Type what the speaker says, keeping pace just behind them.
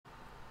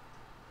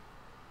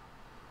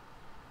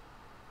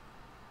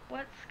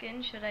what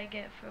skin should I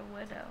get for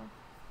Widow?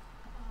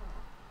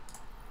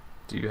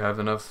 Do you have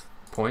enough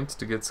points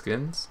to get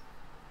skins?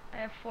 I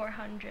have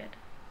 400.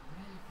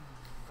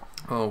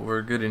 Oh,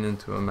 we're getting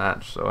into a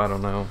match, so I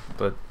don't know.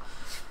 But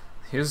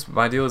here's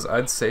my deal: is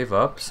I'd save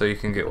up so you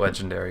can get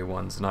legendary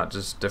ones, not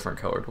just different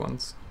colored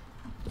ones.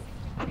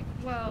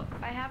 Well,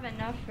 I have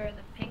enough for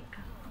the pink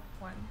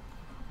one.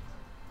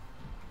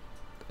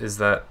 Is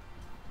that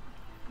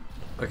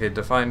okay?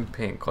 Define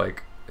pink.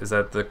 Like, is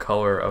that the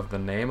color of the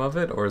name of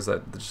it, or is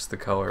that just the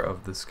color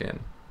of the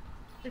skin?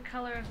 The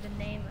color of the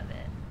name of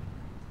it.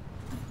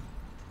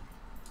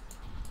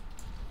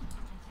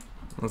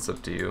 That's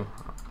up to you.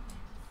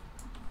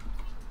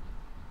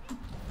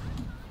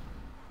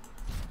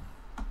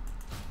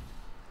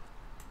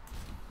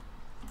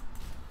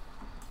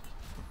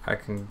 I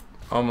can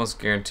almost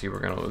guarantee we're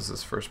gonna lose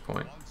this first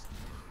point.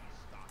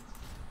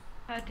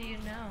 How do you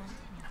know?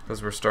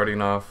 Because we're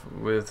starting off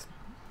with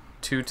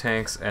 2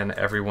 tanks and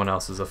everyone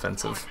else is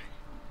offensive.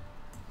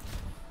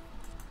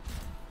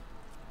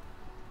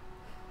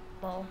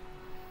 Well,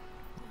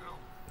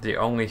 The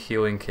only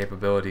healing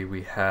capability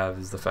we have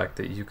is the fact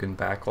that you can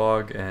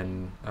backlog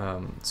and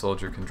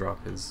Soldier can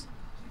drop his.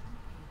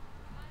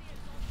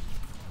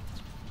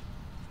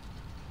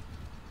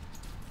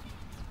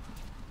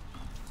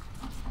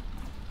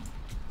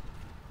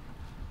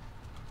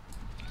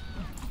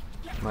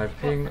 My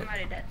ping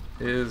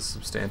is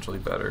substantially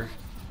better.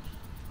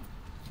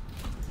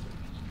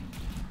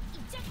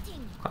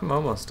 I'm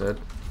almost dead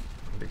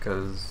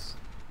because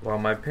while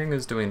my ping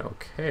is doing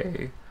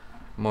okay,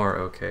 more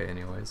okay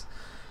anyways,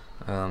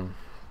 you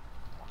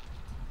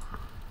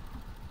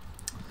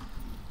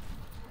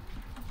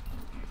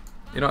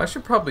know, I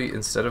should probably,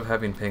 instead of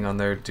having ping on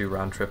there, do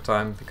round trip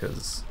time,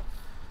 because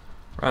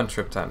round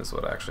trip time is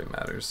what actually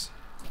matters.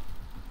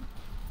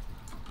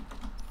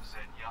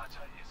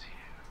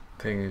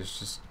 Ping is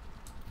just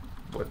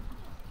what.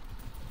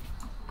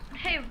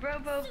 hey,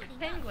 Robo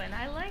Penguin,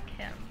 I like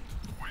him.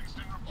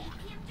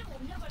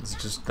 It's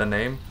just the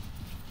name.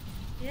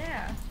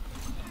 Yeah.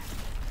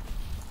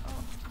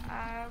 Oh,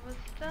 I was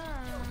done.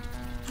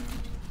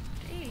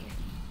 Jeez.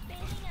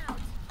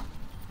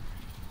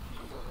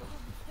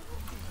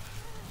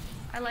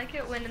 I like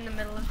it when in the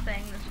middle of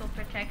saying this will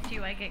protect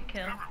you, I get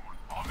killed.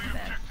 The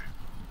best.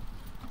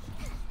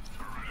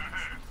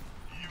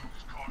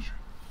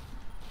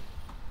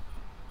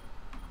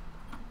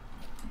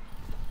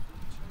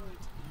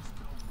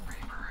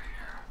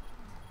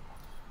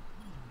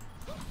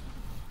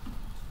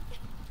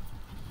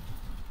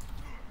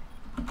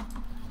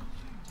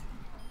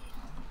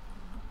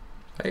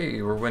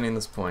 Hey, we're winning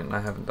this point and I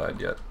haven't died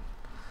yet.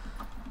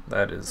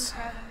 That I'm is.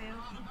 proud of you.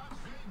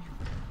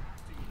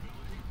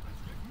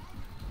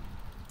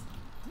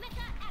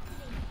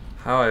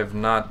 How I have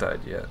not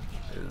died yet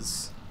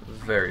is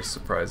very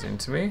surprising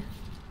to me.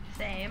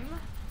 Same.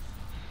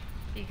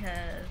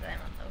 Because I'm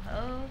on low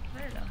health,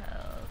 very low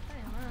health.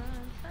 I'm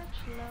on such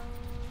low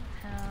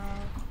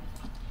health.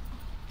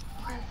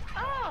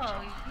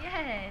 Oh,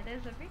 yay!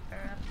 There's a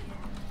Reaper up here.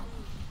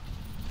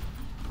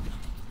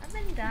 I've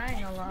been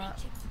dying a lot.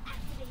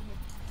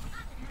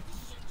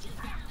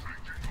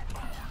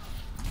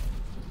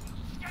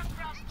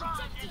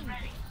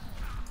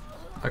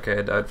 Okay,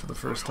 I died for the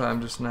first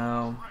time just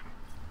now.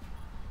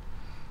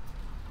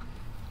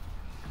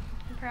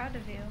 I'm proud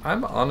of you.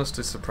 I'm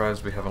honestly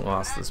surprised we haven't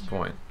lost this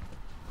point.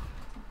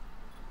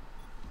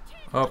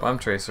 Oh, I'm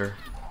Tracer.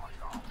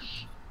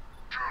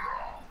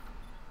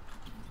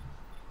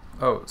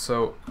 Oh,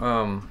 so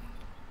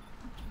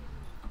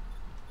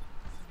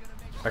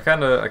I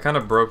kind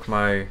of broke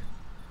my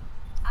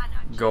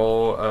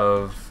goal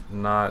of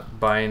not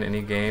buying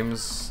any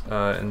games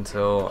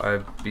until I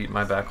beat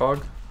my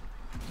backlog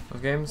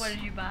of games. What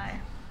did you buy?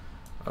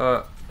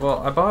 Well,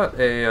 I bought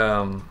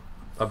a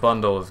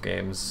bundle of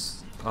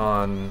games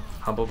on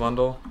Humble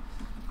Bundle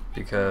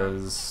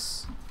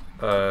because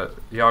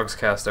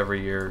Yogscast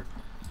every year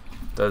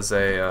does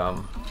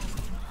a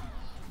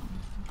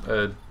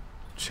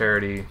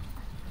charity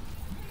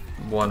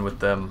one with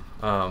them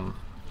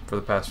for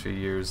the past few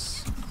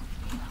years.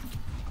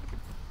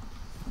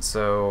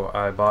 So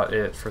I bought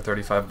it for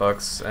 35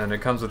 bucks, and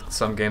it comes with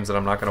some games that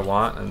I'm not going to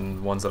want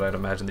and ones that I'd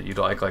imagine that you'd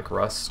like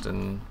Rust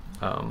and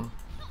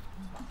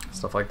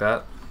stuff like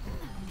that.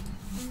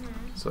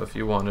 So if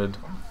you wanted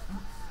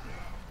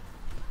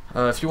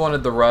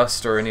the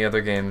Rust or any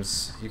other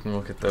games, you can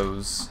look at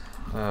those.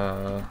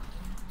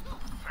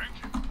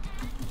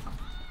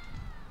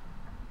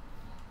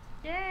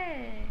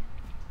 Yay!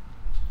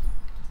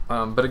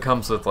 But it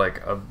comes with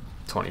like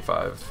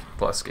 25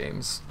 plus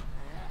games.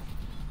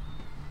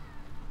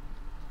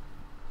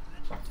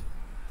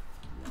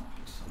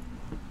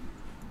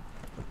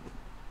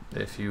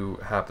 If you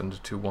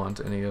happened to want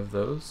any of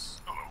those.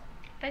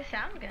 They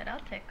sound good, I'll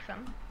take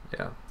some.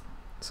 Yeah.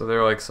 So there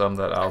are like some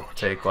that I'll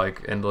take,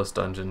 like Endless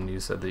Dungeon. You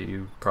said that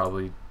you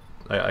probably,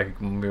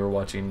 when we were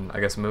watching, I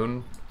guess,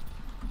 Moon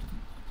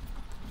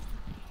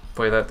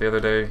play that the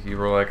other day, you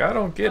were like, I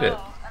don't get it.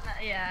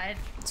 Yeah,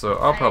 So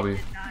I'll probably. I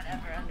did not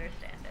ever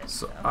understand it.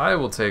 So I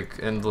will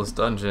take Endless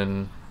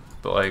Dungeon,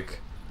 but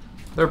like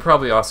There are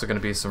probably also going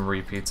to be some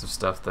repeats of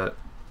stuff that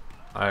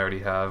I already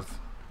have.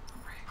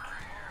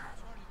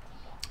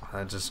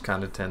 That just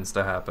kind of tends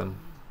to happen.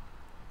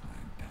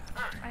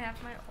 I have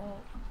my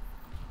ult.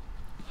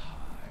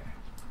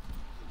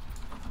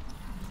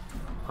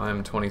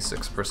 I'm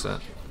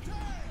 26%.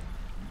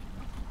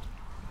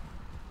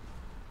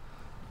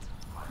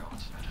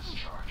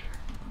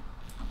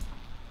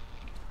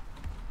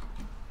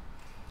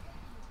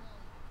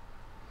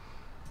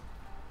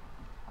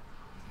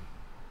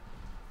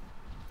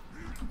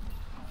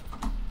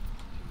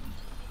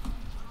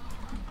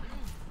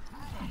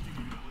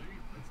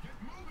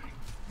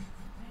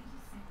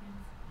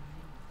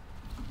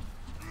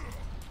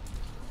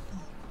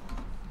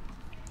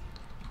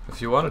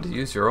 If you wanted to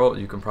use your ult,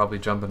 you can probably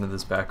jump into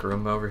this back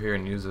room over here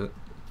and use it.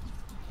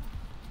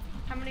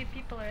 How many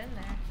people are in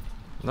there?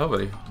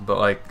 Nobody. But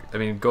like, I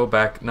mean, go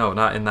back. No,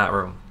 not in that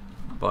room.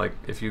 But like,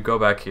 if you go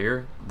back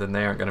here, then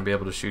they aren't going to be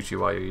able to shoot you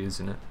while you're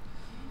using it.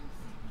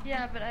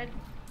 Yeah, but I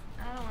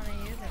don't want to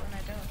use it when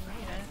I don't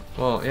need it.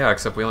 Well, yeah,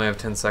 except we only have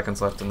 10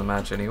 seconds left in the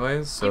match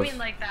anyways, so... You mean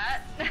like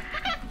that?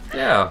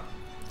 Yeah.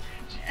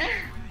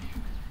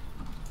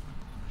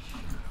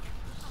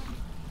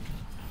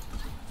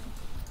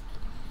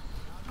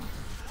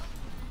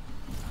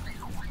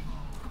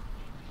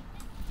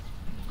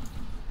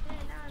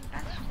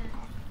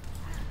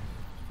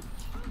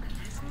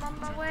 I'm on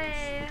my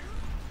way.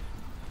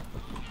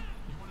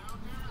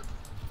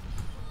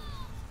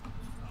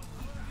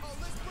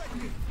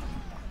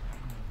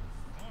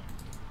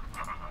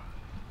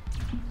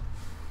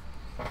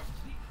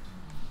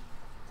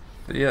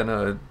 But yeah,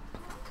 no,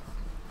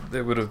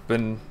 it would have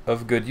been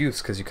of good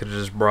use because you could have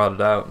just brought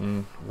it out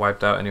and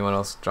wiped out anyone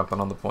else jumping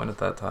on the point at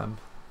that time.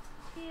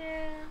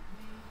 Yeah.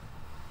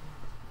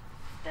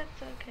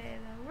 That's okay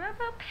though.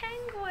 Rubber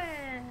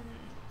penguin!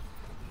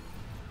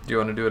 Do you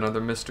want to do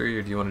another mystery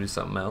or do you want to do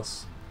something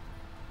else?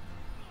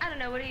 I don't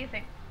know, what do you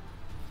think?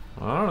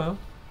 I don't know.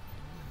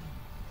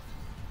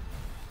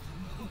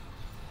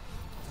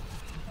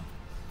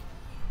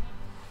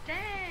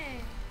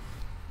 Dang!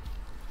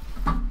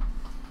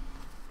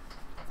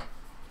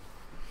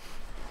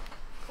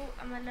 Oh,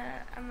 I'm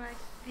gonna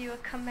give you a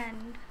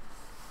commend.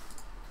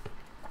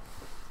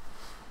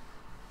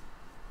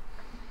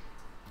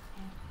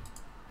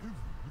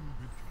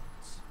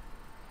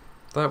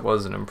 That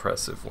was an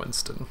impressive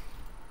Winston.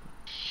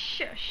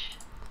 Shush.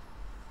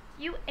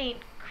 You ain't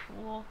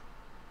cool.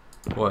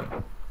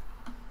 What?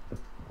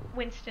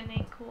 Winston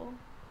ain't cool.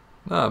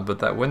 Nah, but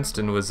that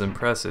Winston was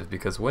impressive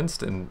because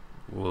Winston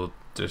will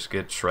just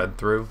get shred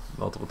through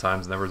multiple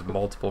times and there was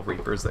multiple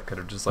Reapers that could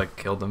have just like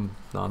killed him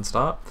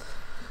nonstop.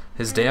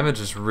 His damage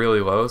is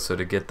really low, so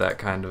to get that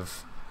kind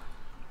of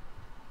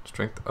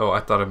strength... Oh,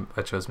 I thought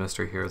I chose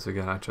Mystery Heroes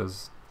again. I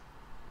chose...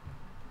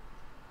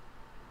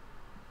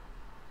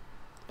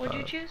 What'd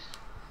you choose?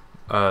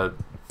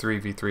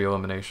 3v3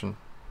 elimination.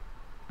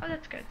 Oh,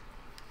 that's good.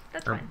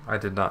 That's fine. I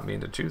did not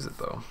mean to choose it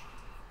though.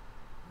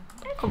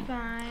 That's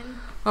fine.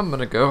 I'm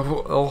gonna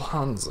go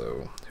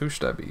Alonzo. Who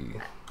should I be?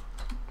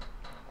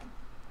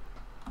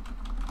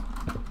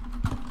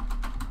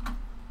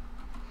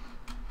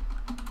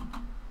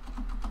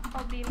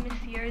 I'll be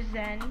Monsieur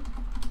Zen.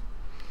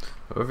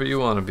 Whoever you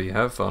want to be,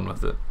 have fun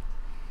with it.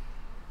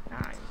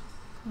 Ah,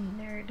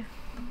 nerd.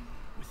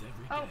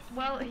 Oh,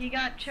 well, he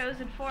got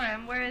chosen for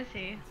him. Where is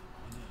he?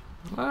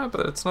 But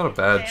it's not a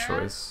bad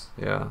Sarah? choice.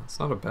 Yeah, it's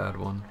not a bad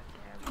one.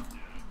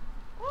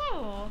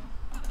 Ooh.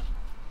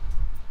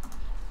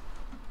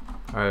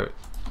 Alright,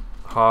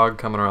 Hog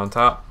coming around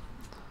top.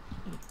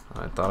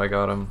 I thought I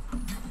got him.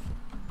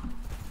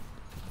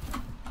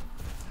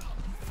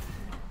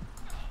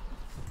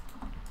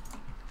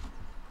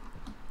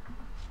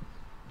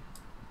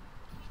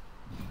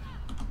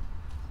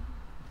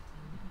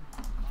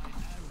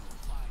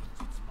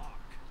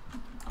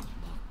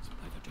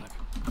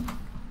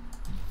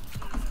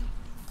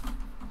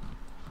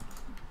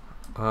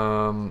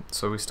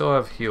 So we still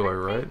have healer,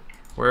 right?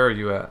 Where are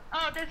you at?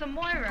 Oh, there's a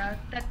Moira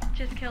that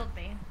just killed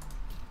me.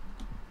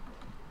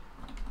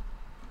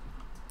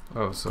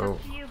 Oh, so...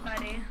 Up to you,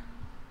 buddy.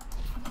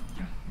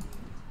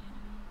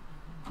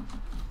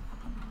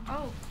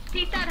 Oh,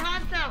 beat that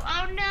Hanzo!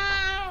 Oh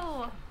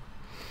no!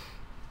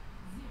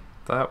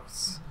 That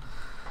was...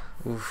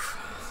 Oof.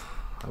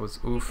 That was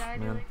oof, He died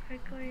man. really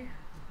quickly.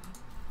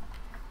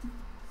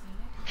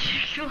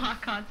 You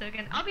lock Hanzo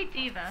again. I'll be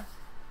Diva.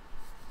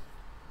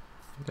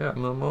 Yeah,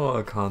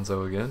 Momoa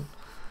Hanzo again.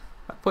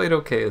 I played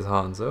okay as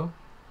Hanzo.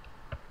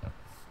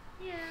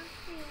 Yeah.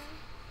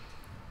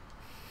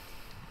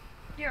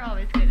 You're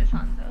always good as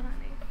Hanzo,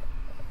 honey.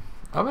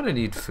 I'm gonna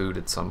need food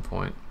at some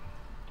point.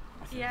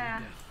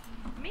 Yeah.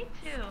 Me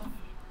too.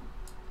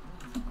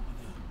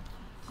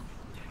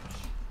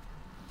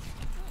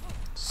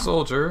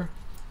 Soldier.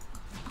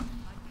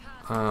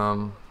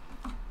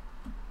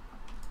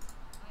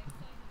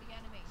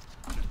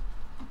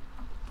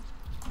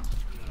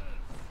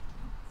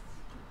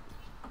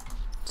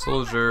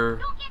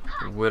 Soldier,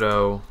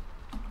 Widow.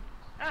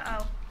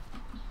 Uh-oh.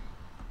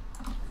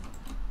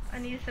 I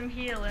need some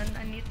healing.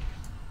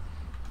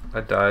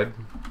 I died.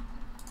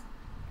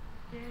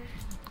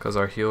 Because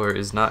our healer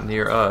is not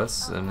near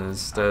us and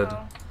instead...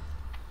 Uh-oh.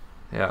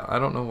 Yeah, I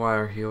don't know why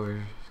our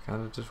healer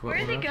kind of just went.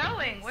 Where is he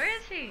going? Where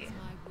is he?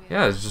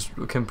 Yeah, it's just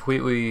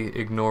completely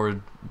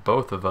ignored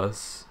both of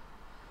us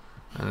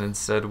and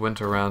instead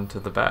went around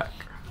to the back.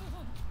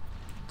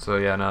 So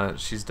yeah, now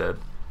she's dead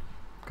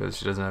because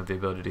she doesn't have the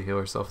ability to heal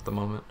herself at the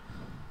moment.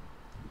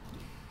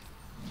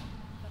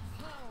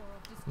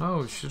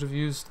 No, should have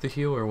used the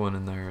healer one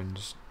in there and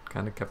just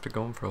kind of kept it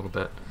going for a little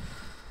bit.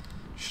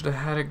 Should have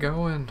had it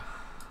going.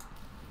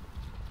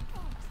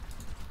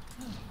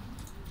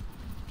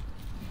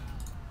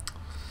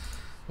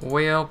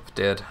 Well,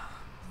 dead.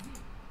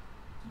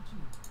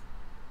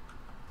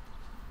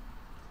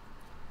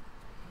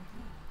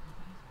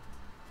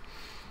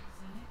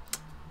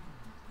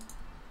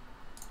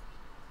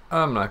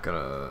 I'm not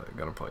gonna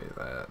play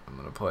that. I'm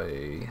gonna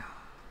play.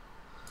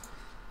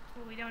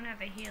 Well, we don't have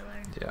a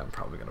healer. Yeah, I'm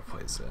probably gonna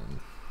play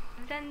Zen.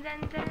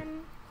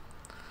 Zen.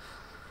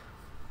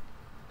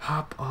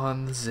 Hop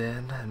on the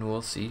Zen and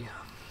we'll see.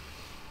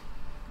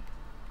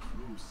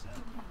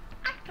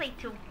 I play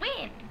to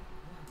win.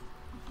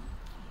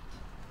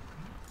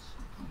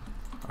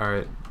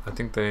 Alright, I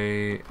think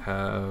they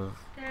have...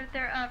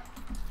 They're up.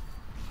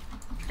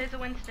 There's a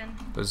Winston.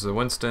 There's a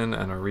Winston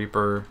and a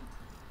Reaper.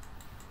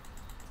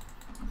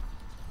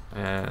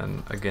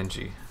 And a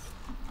Genji.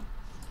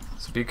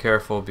 So be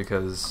careful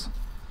because...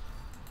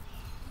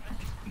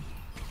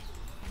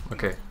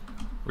 Okay,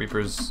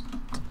 Reaper's...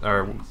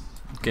 or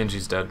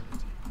Genji's dead.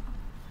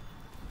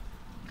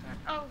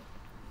 Oh,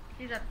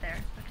 he's up there.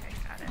 Okay,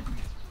 got it.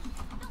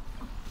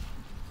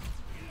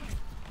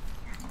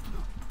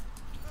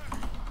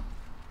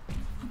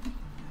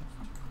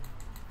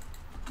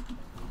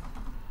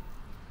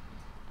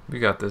 We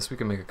got this, we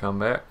can make a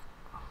comeback.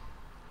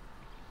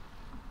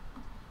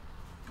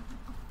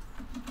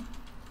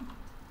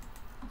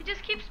 He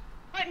just keeps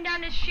putting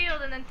down his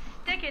shield and then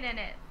sticking in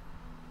it.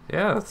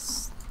 Yeah,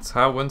 that's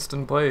how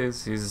Winston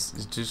plays.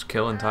 He's just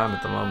killing time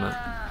at the moment.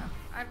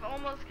 I've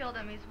almost killed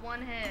him. He's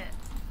one hit.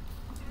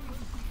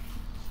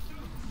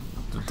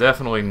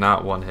 Definitely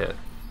not one hit.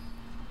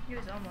 He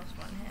was almost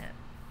one hit.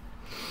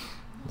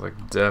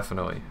 Like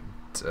definitely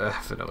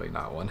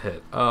not one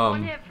hit.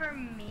 One hit for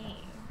me.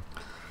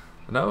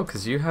 No,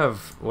 because you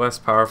have less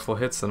powerful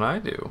hits than I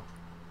do.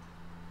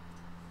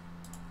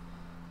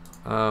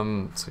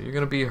 So you're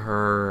gonna be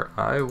her.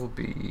 I will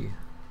be.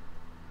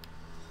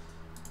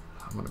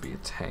 I'm gonna be a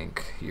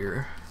tank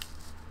here.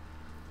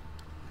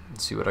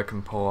 Let's see what I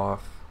can pull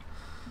off.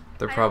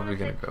 They're probably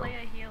gonna go. Play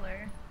a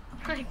healer.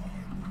 Like,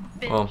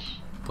 bitch. Well,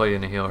 play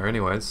in a healer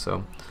anyways.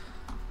 So.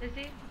 Is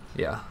he?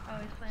 Yeah. Oh,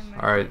 he's playing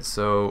Mercy. All right.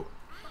 So,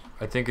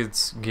 I think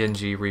it's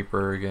Genji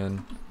Reaper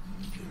again.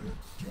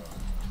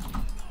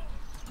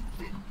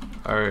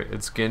 All right,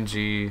 it's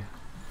Genji.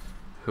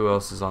 Who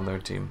else is on their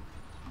team?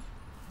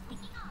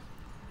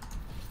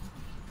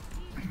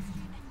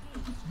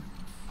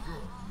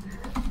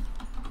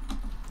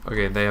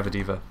 Okay, they have a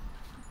diva.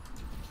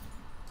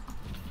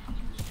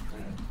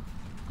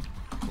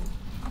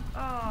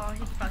 Oh,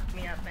 he fucked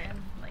me up,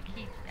 man. Like,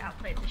 he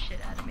outplayed the shit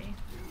out of me.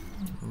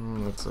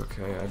 That's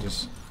okay. I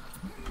just...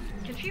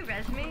 Can she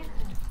res me?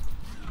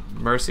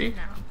 Mercy?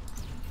 No.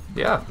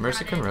 Yeah,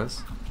 Mercy can Got it.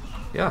 res.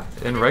 Yeah,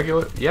 in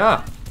regular...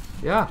 Yeah.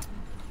 Yeah.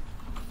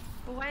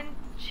 But when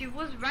she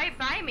was right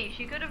by me,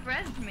 she could have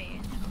resed me.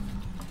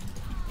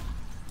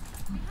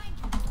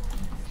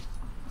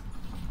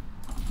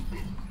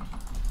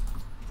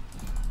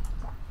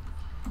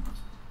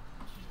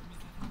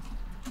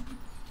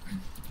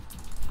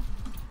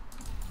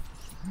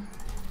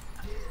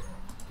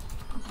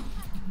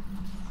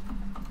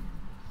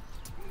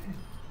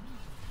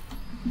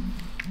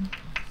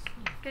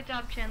 Good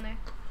job, Chandler.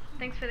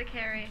 Thanks for the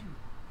carry.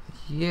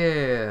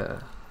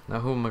 Yeah. Now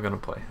who am I gonna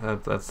play?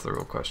 That's the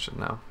real question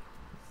now.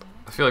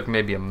 I feel like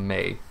maybe a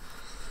Mei.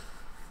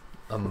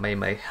 A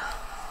Mei.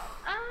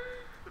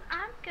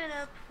 I'm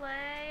gonna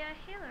play a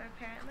healer,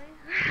 apparently.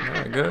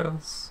 I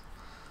guess.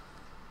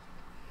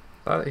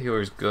 That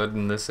healer's good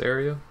in this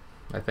area,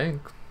 I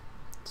think.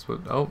 That's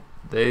what, oh,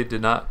 they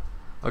did not.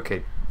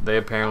 Okay, they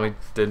apparently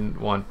didn't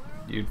want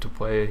you to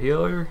play a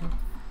healer.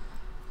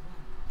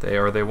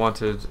 They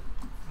wanted.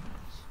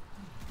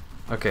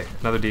 Okay,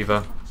 another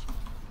diva.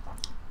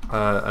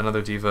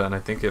 Another diva, and I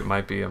think it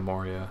might be a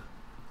Moria.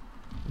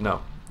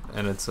 No,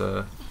 and it's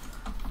a.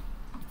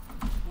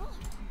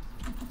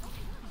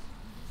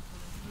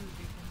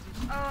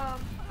 Oh,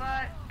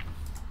 fuck.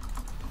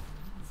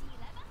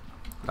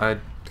 I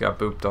got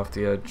booped off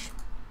the edge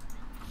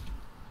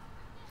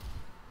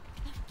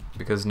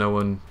because no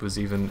one was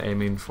even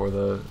aiming for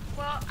the.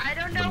 Well, I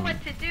don't know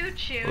what to do,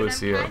 Chune.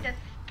 Lucio. I'm kind of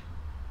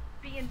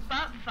being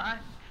butt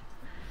fucked.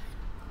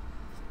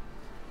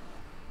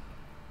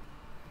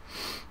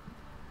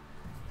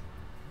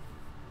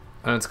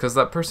 And it's because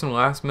that person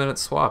last minute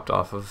swapped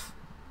off of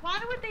Why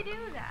would they do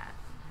that?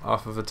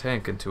 a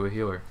tank into a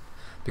healer.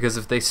 Because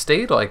if they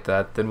stayed like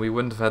that, then we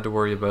wouldn't have had to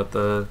worry about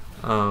the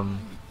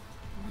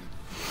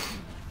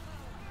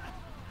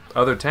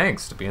other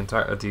tanks to be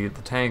entire the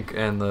tank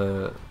and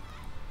the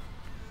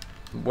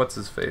What's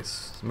his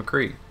face?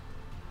 McCree.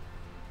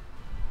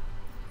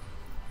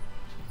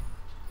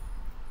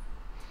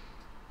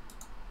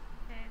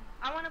 Okay.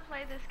 I want to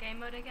play this game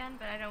mode again,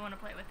 but I don't want to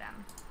play with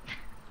them.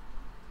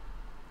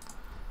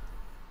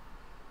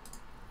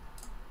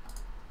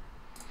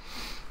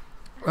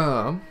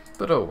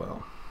 But oh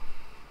well.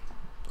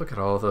 Look at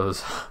all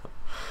those.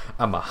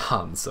 I'm a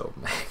Hanzo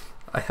man.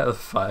 I have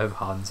 5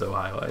 Hanzo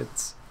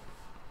highlights.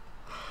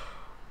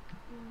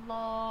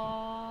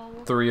 Lol.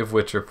 3 of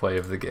which are play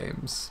of the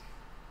games.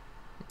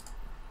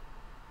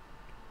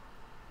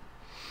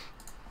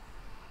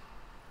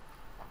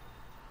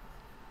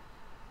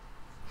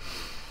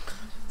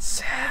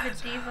 I have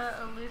a Diva,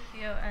 a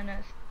Lucio, and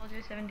a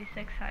Soldier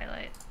 76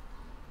 highlight.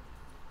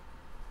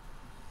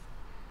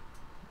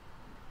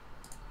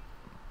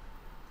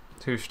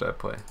 Who should I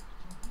play?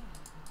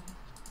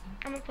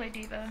 I'm gonna play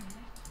Diva.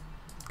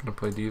 Gonna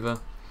play Diva?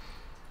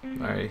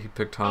 Mm-hmm. Alright, he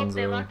picked Oh,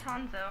 they Hanzo. locked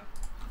Hanzo.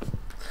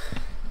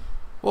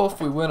 Well,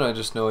 if we win, I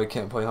just know I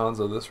can't play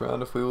Hanzo this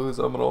round. If we lose,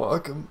 I'm gonna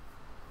lock him.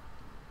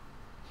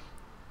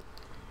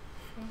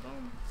 Boom,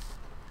 boom.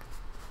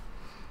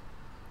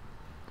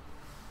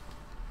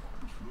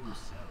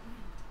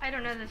 I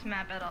don't know this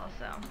map at all,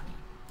 so.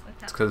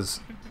 It's because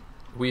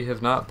we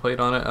have not played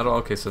on it at all.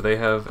 Okay, so they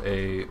have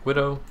a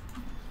Widow.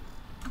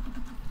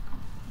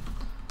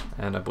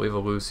 And I believe a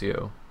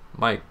Lucio.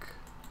 Mike.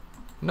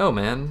 No,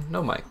 man.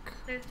 No Mike.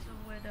 There's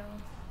a Widow.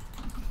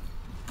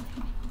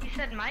 You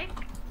said Mike?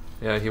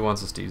 Yeah, he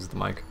wants us to use the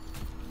mic.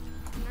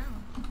 No.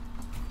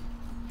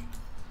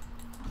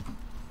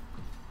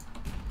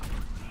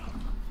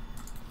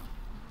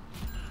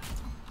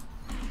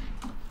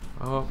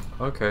 Oh,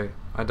 okay.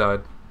 I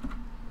died.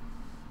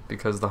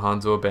 Because the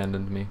Hanzo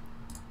abandoned me.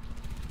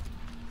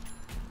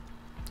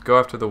 Go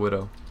after the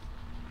Widow.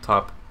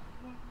 Top.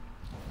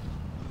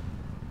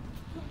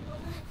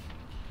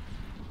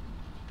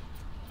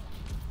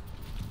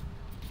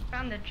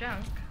 Found the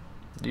junk.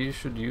 You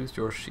should use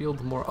your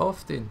shield more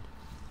often.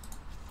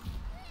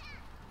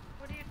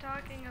 What are you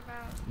talking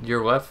about?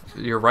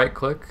 Your right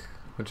click,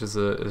 which is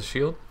a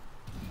shield.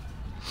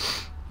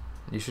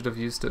 You should have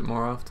used it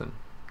more often.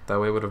 That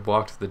way it would have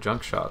blocked the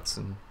junk shots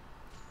and.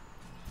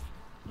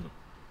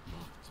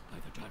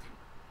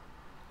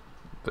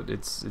 But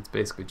it's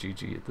basically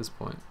GG at this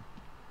point.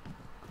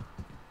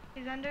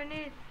 He's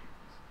underneath.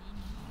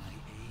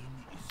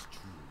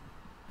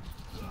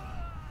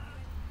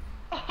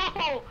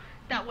 Oh!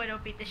 That Widow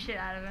beat the shit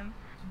out of him.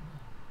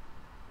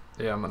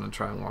 Yeah, I'm gonna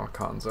try and lock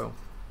Hanzo.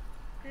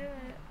 Do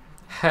it.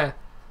 Heh,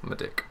 I'm a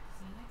dick.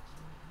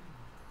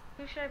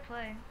 Who should I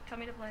play? Tell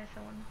me to play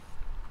someone.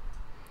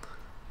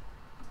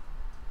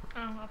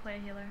 Oh, I'll play a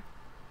healer.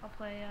 I'll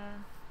play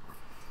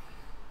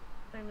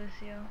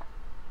Lucio.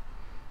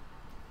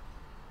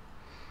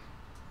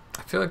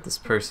 I feel like this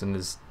person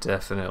is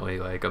definitely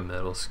like a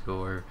middle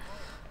schooler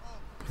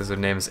because their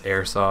name is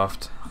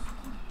Airsoft.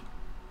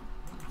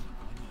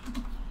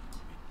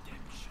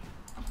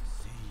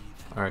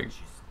 Alright,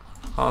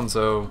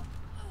 Hanzo.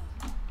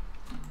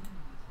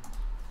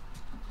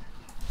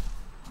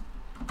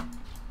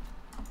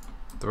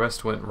 The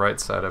rest went right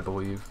side, I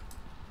believe.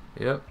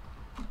 Yep.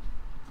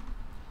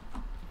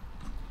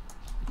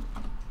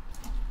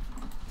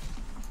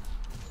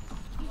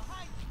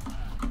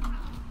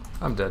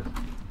 I'm dead.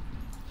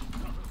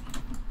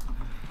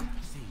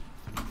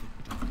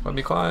 Let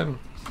me climb.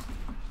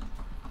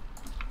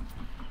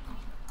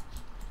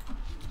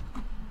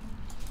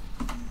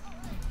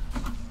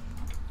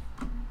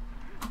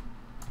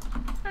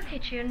 Okay,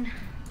 Chun.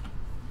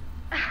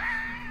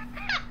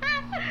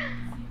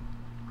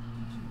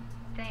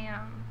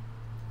 Damn.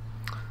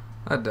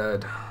 I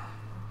died.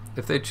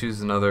 If they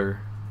choose another...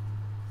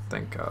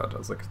 Thank God. I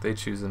was like, if they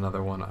choose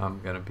another one,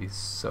 I'm gonna be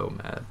so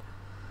mad.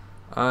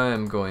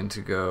 I'm going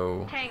to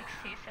go... Tanks,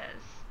 he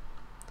says.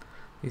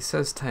 He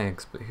says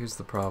tanks, but here's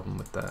the problem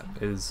with that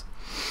is...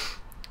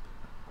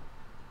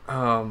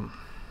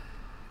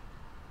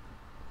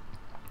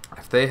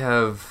 if they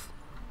have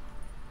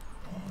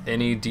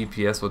any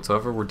DPS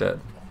whatsoever, we're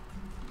dead.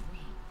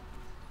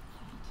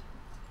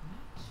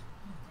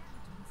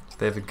 If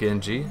they have a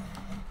Genji.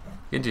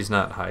 Genji's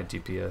not high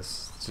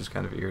DPS, it's just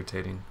kind of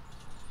irritating.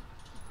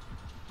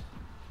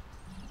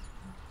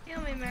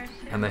 Heal me, Mercy.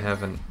 And they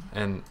have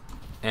an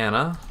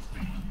Anna.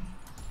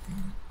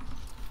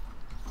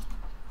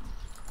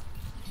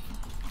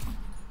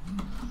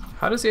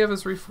 How does he have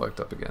his reflect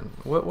up again?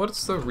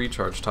 What's the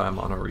recharge time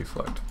on a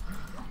reflect?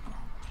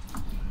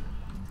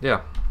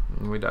 Yeah,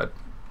 we died.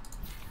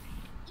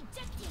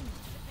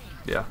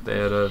 Yeah, they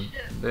had a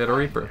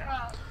Reaper.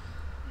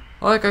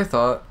 Like I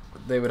thought,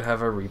 they would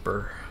have a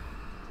Reaper.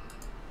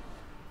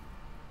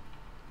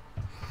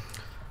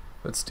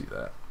 Let's do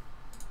that.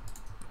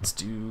 Let's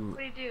do. What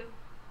do you do?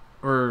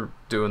 We're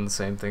doing the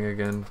same thing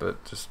again,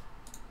 but just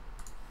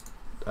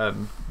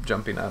I'm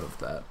jumping out of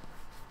that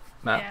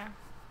map. Yeah.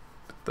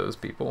 Those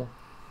people,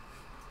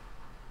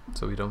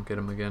 so we don't get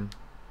them again.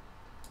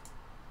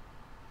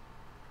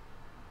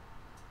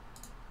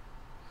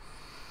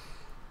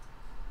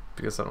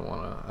 Because I don't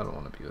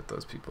wanna be with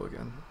those people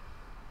again.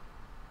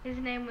 His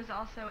name was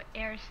also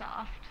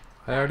Airsoft.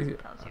 I already,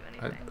 tells you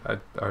anything. I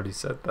already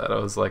said that. I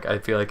was like, I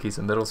feel like he's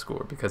a middle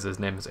schooler because his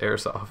name is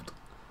Airsoft.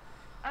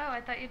 Oh,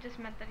 I thought you just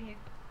meant that he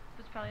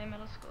was probably a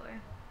middle schooler.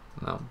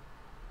 No.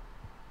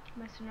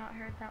 Must have not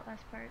heard that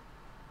last part.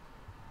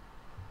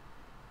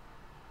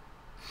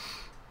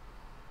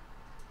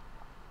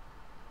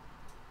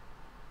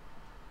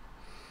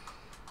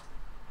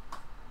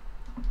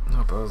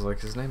 No, but I was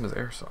like, his name is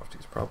Airsoft.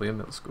 He's probably a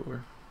middle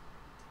schooler.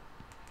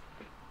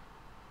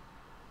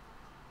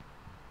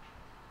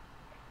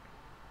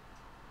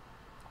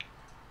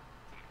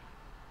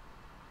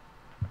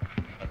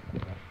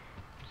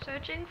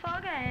 Searching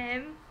for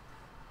game.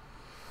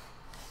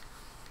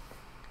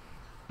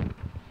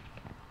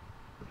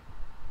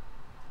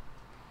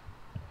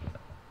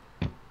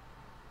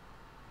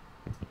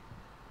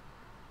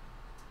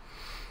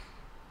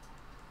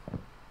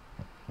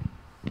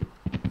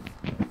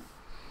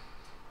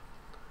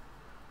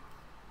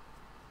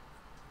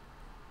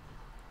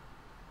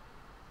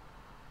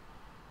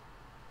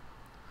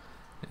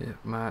 It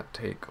might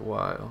take a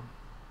while.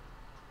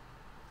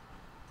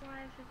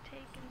 Why is it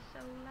taking so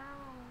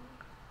long?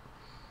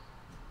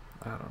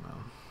 I don't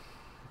know,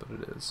 but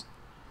it is.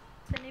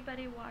 Is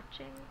anybody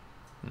watching?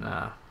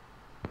 Nah.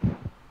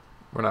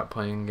 We're not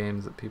playing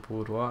games that people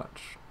would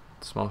watch.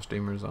 Small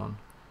streamers on.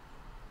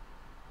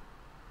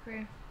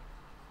 True.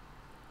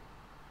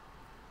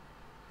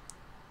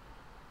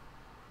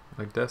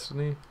 Like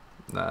Destiny?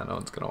 Nah, no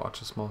one's gonna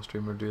watch a small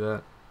streamer do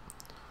that.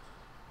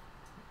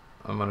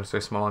 I'm gonna say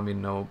small, I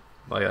mean no,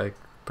 like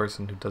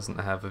person who doesn't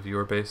have a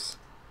viewer base.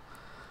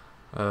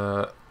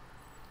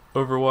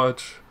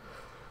 Overwatch,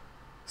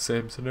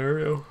 same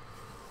scenario.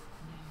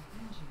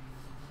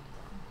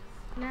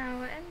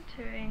 Now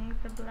entering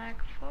the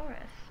Black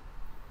Forest.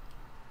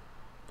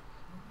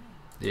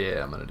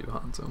 Yeah, I'm gonna do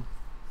Hanzo.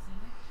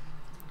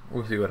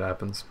 We'll see what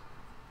happens.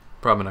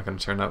 Probably not gonna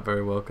turn out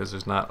very well because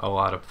there's not a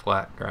lot of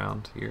flat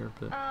ground here,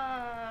 but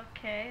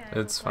okay.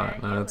 it's fine.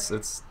 No,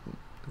 it's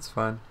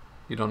fine.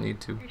 You don't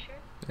need to. You sure?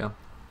 Yeah.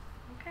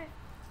 Okay.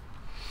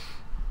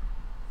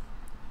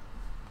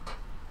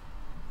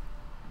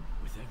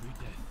 With every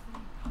death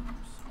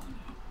comes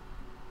honor.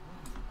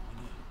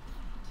 Honor,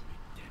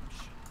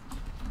 redemption.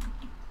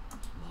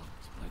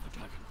 Locked by the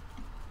dragon.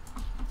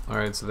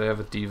 Alright, so they have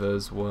a diva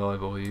as well, I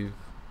believe.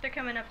 They're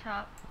coming up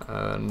top.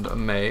 And a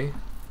Mei.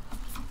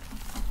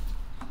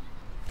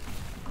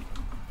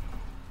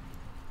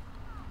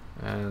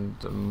 And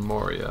a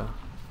Moria.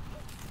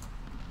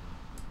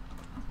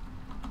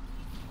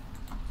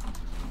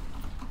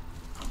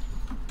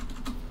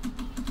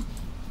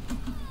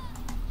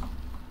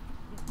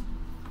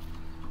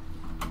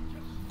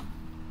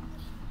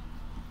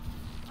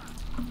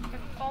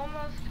 I've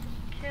almost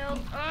killed.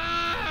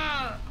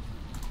 Ah!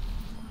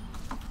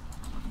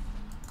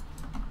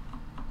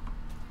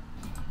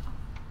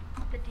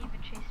 The diva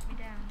chased me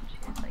down. She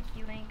was like,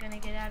 "You ain't gonna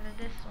get out of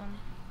this one."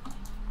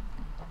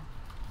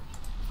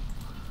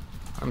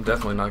 I'm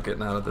definitely not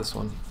getting out of this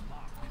one.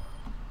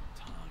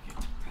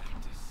 Target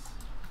practice.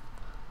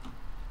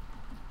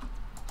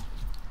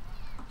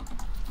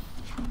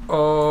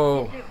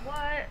 Oh! Is it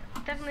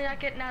what? Definitely not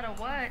getting out of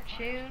what,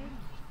 Tune?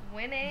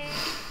 Winning?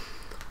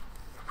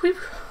 What?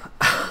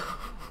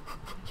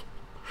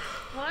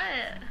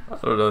 I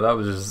don't know, that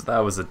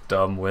was a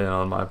dumb win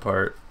on my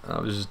part.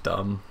 That was just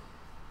dumb.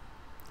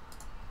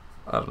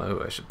 I don't know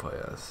who I should play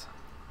as.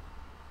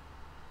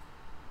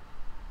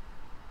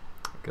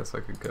 I guess I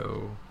could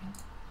go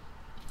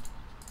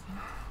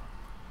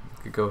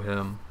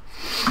him.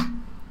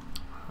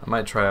 I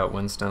might try out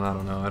Winston, I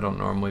don't know. I don't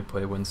normally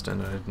play Winston,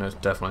 and I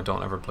definitely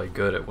don't ever play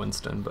good at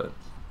Winston, but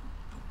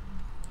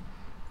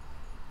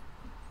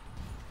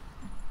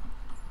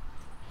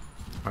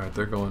alright,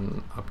 they're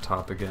going up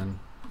top again.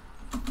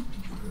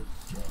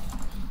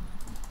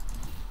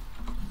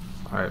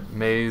 Alright,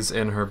 May's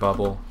in her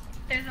bubble.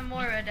 There's a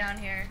Mora down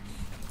here.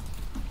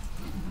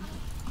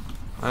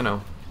 I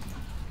know.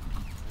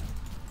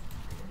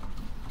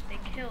 They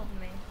killed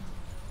me.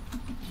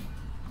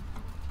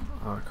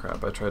 Oh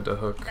crap, I tried to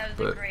hook, That was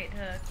but a great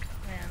hook,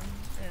 man.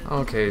 It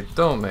was- okay,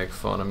 don't make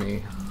fun of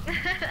me.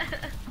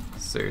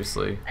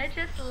 Seriously. I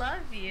just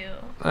love you.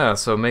 Yeah,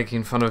 so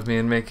making fun of me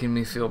and making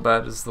me feel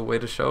bad is the way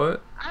to show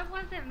it? I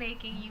wasn't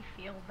making you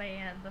feel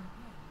bad.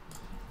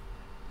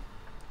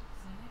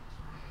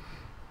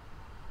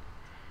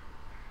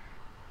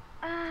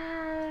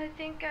 I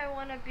think I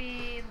want to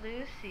be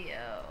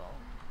Lucio.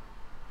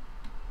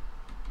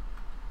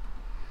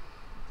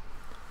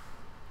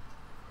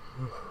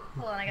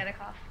 Hold on, I got a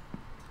cough.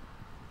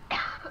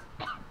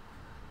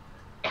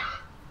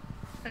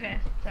 Okay,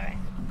 sorry.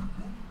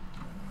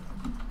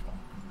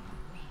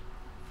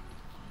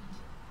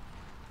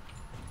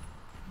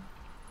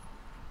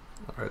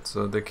 Alright,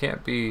 so they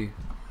can't be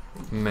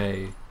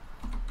May.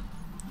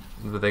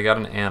 But they got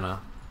an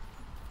Anna.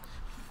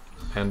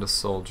 And a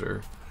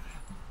soldier.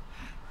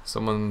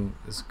 Someone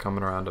is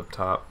coming around up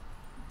top.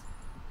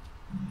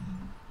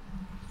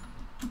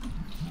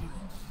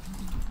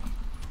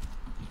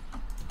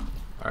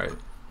 Alright.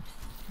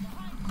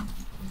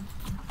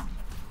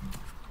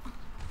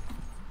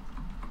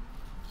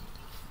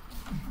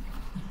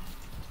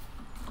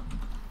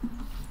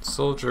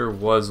 Soldier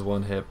was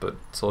one hit, but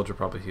Soldier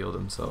probably healed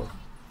himself.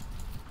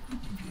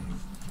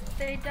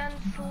 They done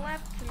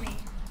slept me.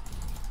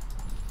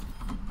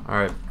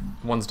 Alright,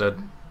 one's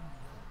dead.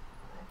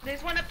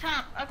 There's one up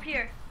top, up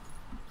here.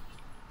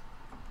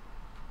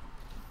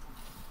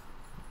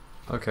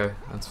 Okay,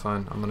 that's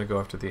fine. I'm gonna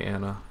go after the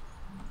Anna.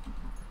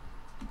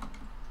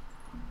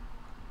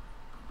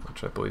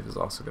 Which I believe is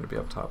also gonna be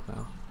up top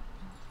now.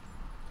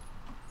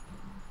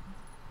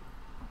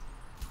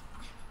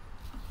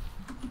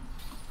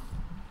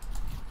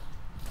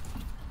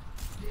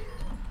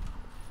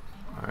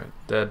 Alright,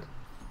 dead.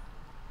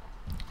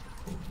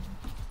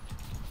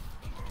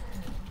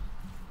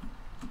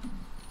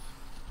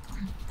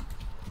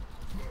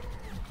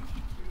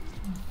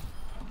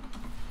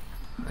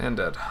 And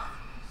dead.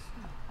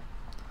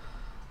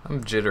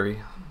 I'm jittery.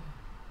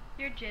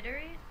 You're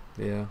jittery?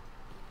 Yeah.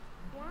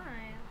 Why?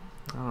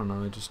 I don't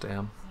know, I just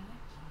am.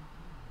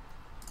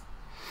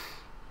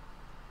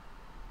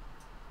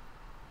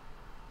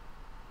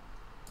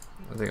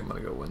 I think I'm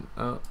gonna go win.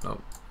 Oh, no,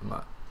 I'm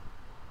not.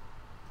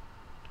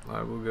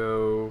 I will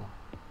go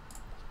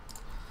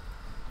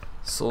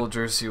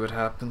Soldier, see what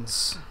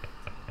happens.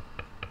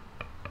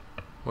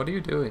 What are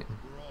you doing?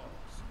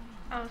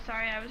 Oh,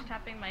 sorry, I was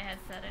tapping my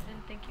headset. I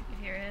didn't think you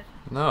could hear it.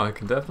 No, I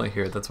can definitely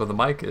hear it. That's where the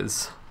mic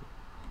is.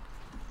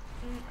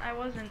 I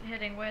wasn't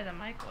hitting where the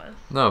mic was.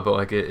 No, but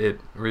like it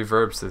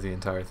reverbs through the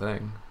entire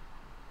thing.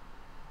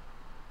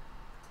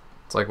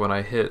 It's like when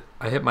I hit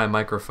my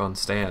microphone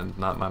stand,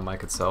 not my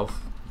mic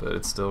itself, but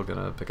it's still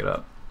gonna pick it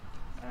up.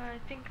 I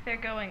think they're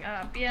going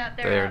up. Yeah,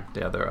 they're up.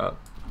 Yeah, they're up.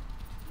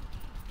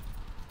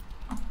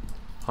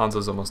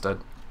 Hanzo's almost dead.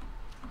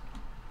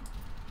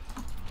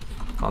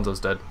 Hanzo's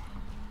dead.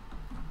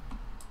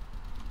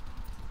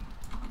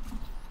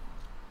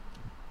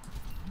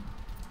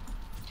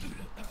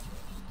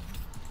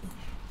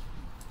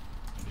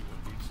 Anyone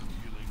need some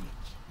healing?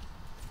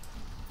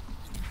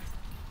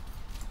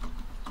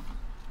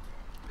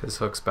 His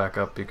hook's back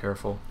up, be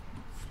careful.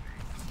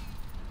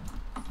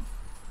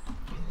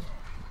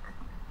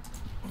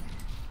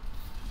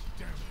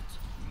 Damn it.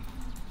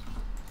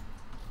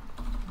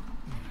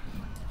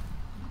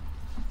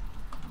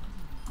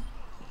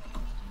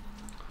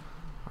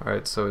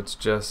 Alright, so it's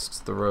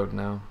just the road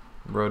now.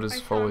 Road is I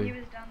saw fully... he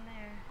was down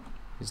there.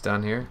 He's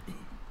down here?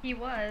 He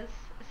was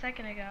a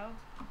second ago.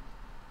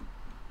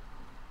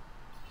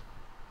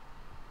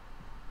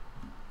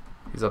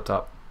 He's up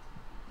top.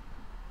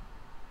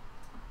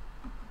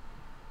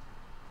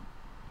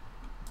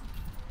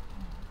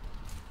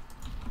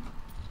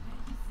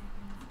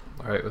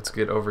 Alright, let's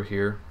get over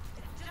here.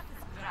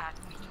 Brad,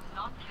 we do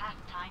not have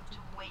time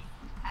to waste.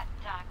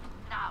 Attack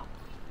now.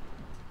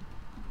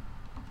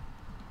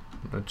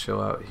 I'm gonna chill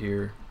out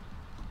here.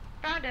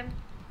 Found him.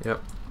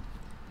 Yep.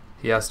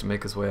 He has to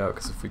make his way out,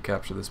 because if we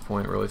capture this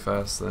point really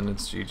fast, then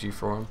it's GG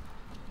for him.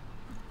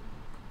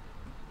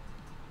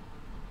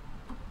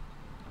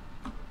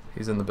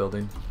 He's in the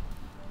building.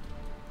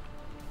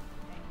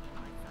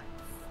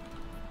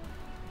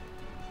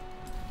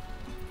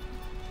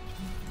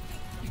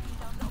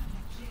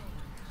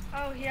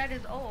 Oh, he had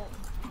his ult.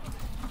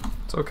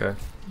 It's okay.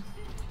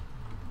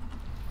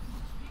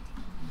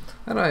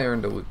 And I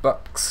earned a loot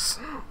box.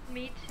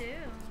 Me too.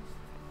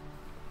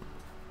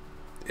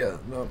 Yeah,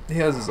 no, he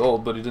has his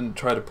ult, but he didn't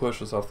try to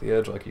push us off the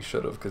edge like he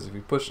should have, because if he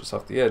pushed us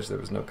off the edge, there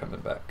was no coming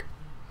back.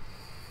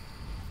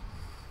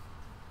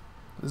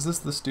 Is this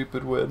the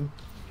stupid win?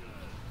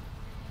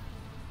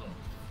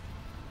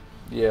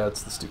 Yeah,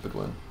 it's the stupid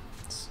win.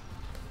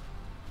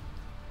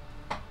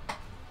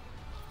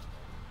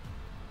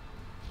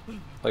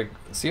 Like,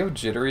 see how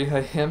jittery I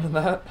am in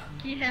that?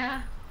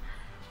 Yeah.